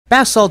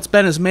Basalt's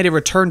Ben has made a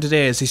return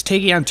today as he's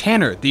taking on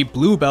Tanner, the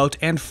blue belt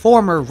and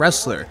former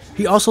wrestler.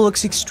 He also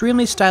looks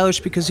extremely stylish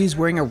because he's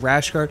wearing a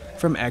rash guard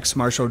from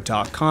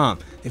xmartial.com.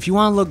 If you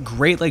want to look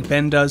great like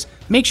Ben does,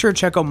 make sure to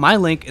check out my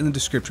link in the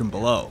description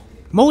below.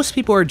 Most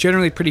people are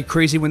generally pretty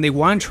crazy when they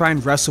want to try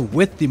and wrestle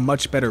with the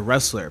much better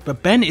wrestler,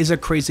 but Ben is a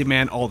crazy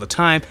man all the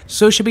time,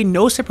 so it should be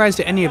no surprise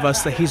to any of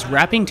us that he's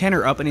wrapping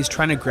Tanner up and he's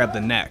trying to grab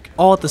the neck.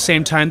 All at the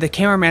same time, the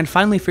cameraman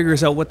finally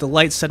figures out what the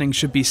light settings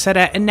should be set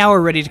at, and now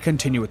we're ready to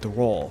continue with the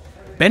roll.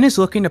 Ben is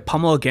looking to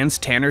pummel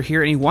against Tanner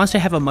here, and he wants to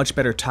have a much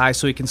better tie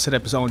so he can set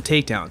up his own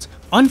takedowns.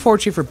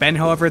 Unfortunately for Ben,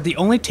 however, the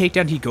only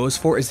takedown he goes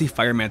for is the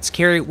fireman's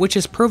carry, which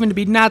has proven to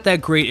be not that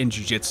great in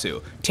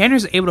jiu-jitsu.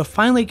 Tanner's able to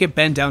finally get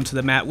Ben down to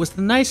the mat with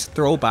a nice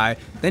throw by,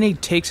 then he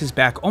takes his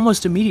back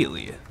almost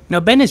immediately. Now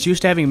Ben is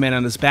used to having men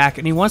on his back,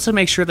 and he wants to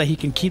make sure that he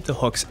can keep the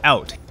hooks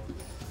out.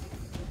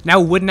 Now,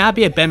 it would not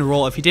be a Ben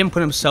roll if he didn't put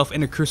himself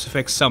in a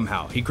crucifix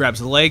somehow. He grabs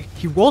the leg,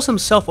 he rolls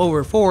himself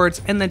over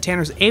forwards, and then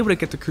Tanner's able to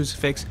get the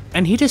crucifix,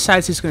 and he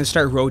decides he's going to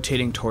start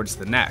rotating towards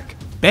the neck.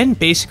 Ben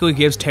basically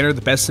gives Tanner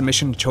the best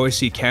submission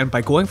choice he can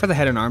by going for the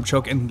head and arm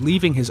choke and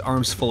leaving his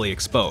arms fully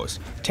exposed.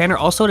 Tanner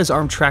also had his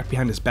arm trapped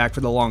behind his back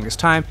for the longest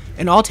time,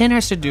 and all Tanner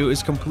has to do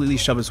is completely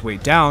shove his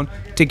weight down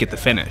to get the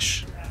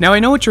finish. Now I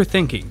know what you're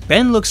thinking,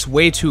 Ben looks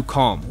way too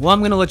calm. Well, I'm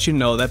going to let you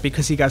know that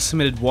because he got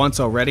submitted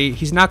once already,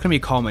 he's not going to be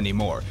calm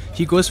anymore.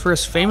 He goes for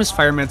his famous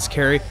fireman's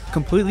carry,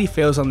 completely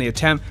fails on the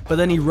attempt, but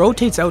then he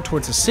rotates out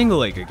towards a single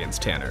leg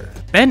against Tanner.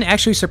 Ben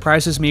actually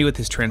surprises me with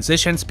his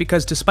transitions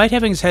because despite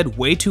having his head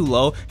way too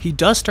low, he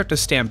does start to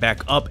stand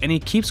back up and he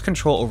keeps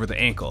control over the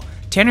ankle.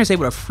 Tanner's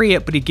able to free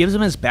it, but he gives him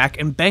his back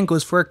and Ben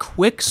goes for a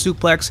quick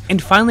suplex and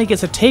finally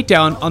gets a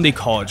takedown on the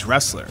college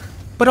wrestler.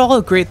 But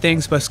all great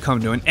things must come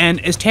to an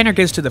end as Tanner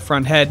gets to the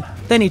front head,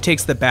 then he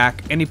takes the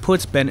back and he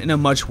puts Ben in a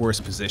much worse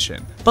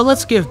position. But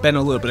let's give Ben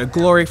a little bit of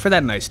glory for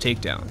that nice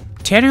takedown.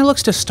 Tanner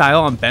looks to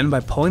style on Ben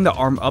by pulling the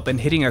arm up and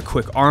hitting a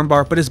quick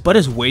armbar, but his butt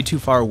is way too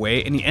far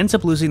away and he ends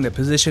up losing the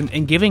position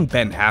and giving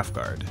Ben half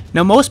guard.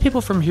 Now most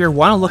people from here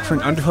want to look for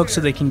an underhook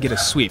so they can get a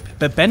sweep,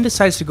 but Ben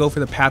decides to go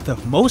for the path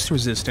of most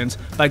resistance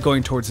by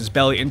going towards his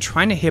belly and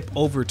trying to hip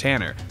over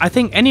Tanner. I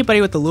think anybody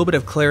with a little bit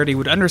of clarity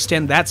would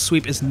understand that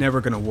sweep is never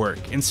going to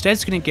work. Instead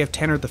it's going to give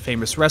Tanner the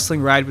famous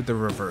wrestling ride with the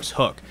reverse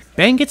hook.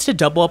 Ben gets to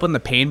double up on the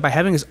pain by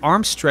having his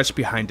arms stretched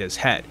behind his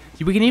head.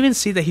 We can even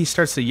see that he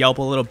starts to yelp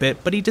a little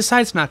bit, but he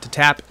decides not to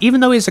tap,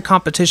 even though he has a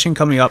competition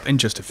coming up in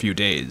just a few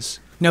days.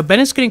 Now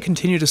Ben is going to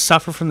continue to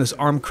suffer from this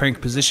arm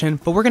crank position,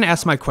 but we're going to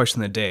ask my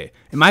question of the day.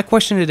 And my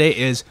question today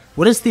is,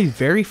 what is the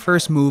very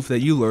first move that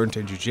you learned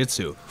in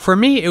jiu-jitsu? For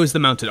me, it was the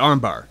mounted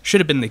armbar.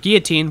 Should have been the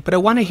guillotine, but I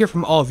want to hear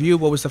from all of you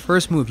what was the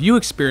first move you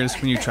experienced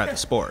when you tried the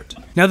sport.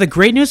 Now the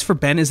great news for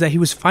Ben is that he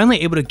was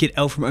finally able to get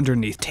out from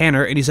underneath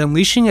Tanner and he's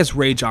unleashing his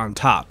rage on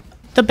top.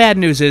 The bad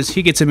news is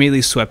he gets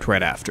immediately swept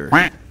right after.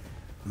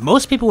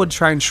 Most people would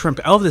try and shrimp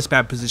out of this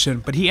bad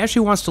position, but he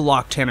actually wants to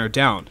lock Tanner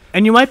down.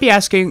 And you might be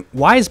asking,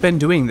 why is Ben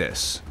doing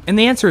this? And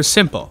the answer is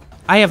simple.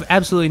 I have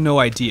absolutely no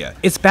idea.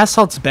 It's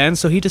Basalt's Ben,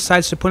 so he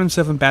decides to put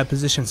himself in bad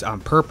positions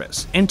on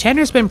purpose. And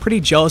Tanner's been pretty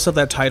jealous of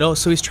that title,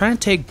 so he's trying to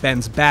take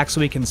Ben's back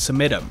so he can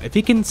submit him. If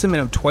he can submit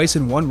him twice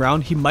in one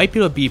round, he might be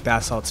able to beat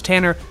Basalt's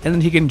Tanner, and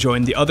then he can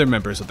join the other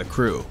members of the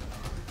crew.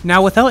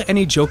 Now without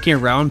any joking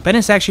around, Ben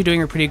is actually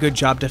doing a pretty good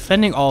job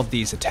defending all of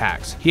these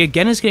attacks. He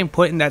again is getting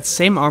put in that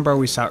same armbar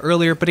we saw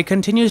earlier, but he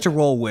continues to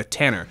roll with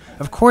Tanner.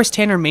 Of course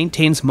Tanner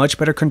maintains much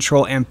better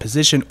control and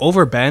position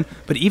over Ben,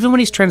 but even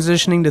when he's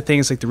transitioning to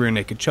things like the rear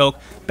naked choke,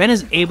 Ben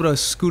is able to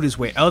scoot his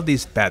way out of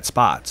these bad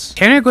spots.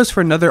 Tanner goes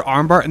for another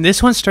armbar and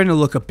this one's starting to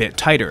look a bit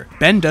tighter.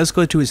 Ben does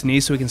go to his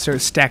knees so he can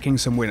start stacking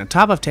some weight on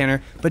top of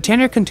Tanner, but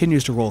Tanner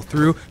continues to roll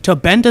through till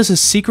Ben does his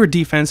secret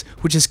defense,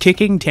 which is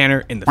kicking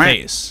Tanner in the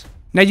face.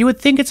 Now you would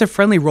think it's a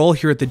friendly roll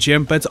here at the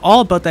gym, but it's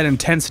all about that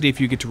intensity if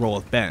you get to roll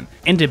with Ben.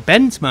 And in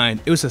Ben's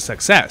mind, it was a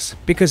success,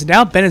 because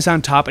now Ben is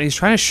on top and he's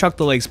trying to shuck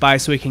the legs by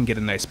so he can get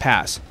a nice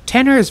pass.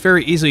 Tanner is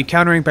very easily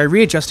countering by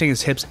readjusting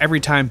his hips every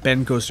time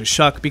Ben goes to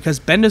shuck because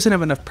Ben doesn't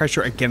have enough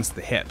pressure against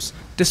the hips.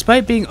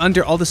 Despite being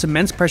under all this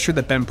immense pressure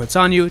that Ben puts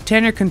on you,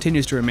 Tanner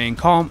continues to remain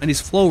calm and he's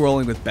flow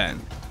rolling with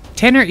Ben.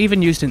 Tanner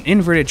even used an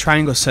inverted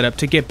triangle setup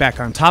to get back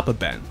on top of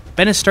Ben.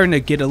 Ben is starting to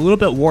get a little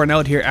bit worn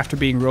out here after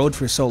being rode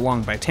for so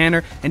long by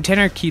Tanner, and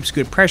Tanner keeps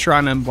good pressure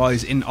on him while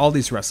he's in all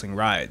these wrestling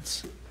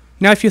rides.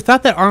 Now if you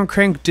thought that arm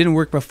crank didn't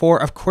work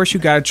before, of course you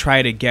gotta try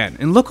it again,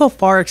 and look how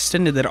far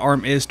extended that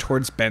arm is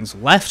towards Ben's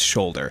left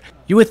shoulder.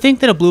 You would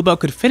think that a blue belt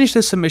could finish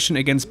this submission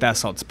against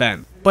Basalt's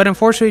Ben, but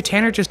unfortunately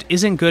Tanner just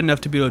isn't good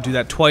enough to be able to do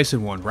that twice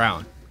in one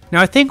round.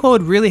 Now I think what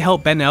would really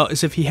help Ben out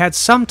is if he had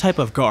some type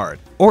of guard,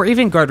 or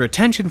even guard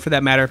retention for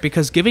that matter,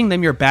 because giving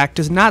them your back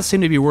does not seem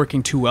to be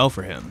working too well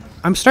for him.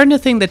 I'm starting to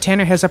think that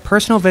Tanner has a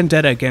personal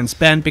vendetta against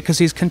Ben because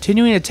he's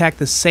continuing to attack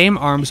the same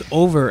arms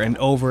over and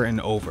over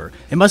and over.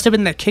 It must have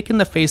been that kick in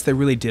the face that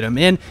really did him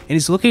in, and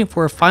he's looking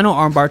for a final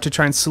armbar to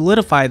try and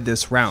solidify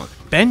this round.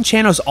 Ben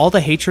channels all the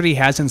hatred he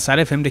has inside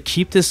of him to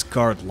keep this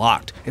guard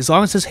locked. As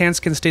long as his hands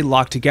can stay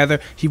locked together,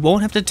 he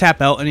won't have to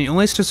tap out and he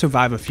only has to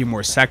survive a few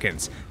more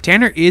seconds.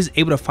 Tanner is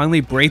able to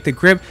finally break the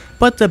grip,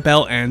 but the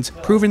bell ends,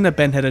 proving that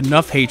Ben had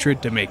enough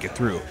hatred to make it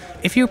through.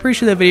 If you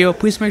appreciate the video,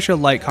 please make sure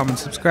to like, comment,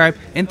 subscribe,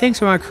 and thanks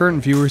to my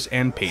current viewers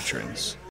and patrons.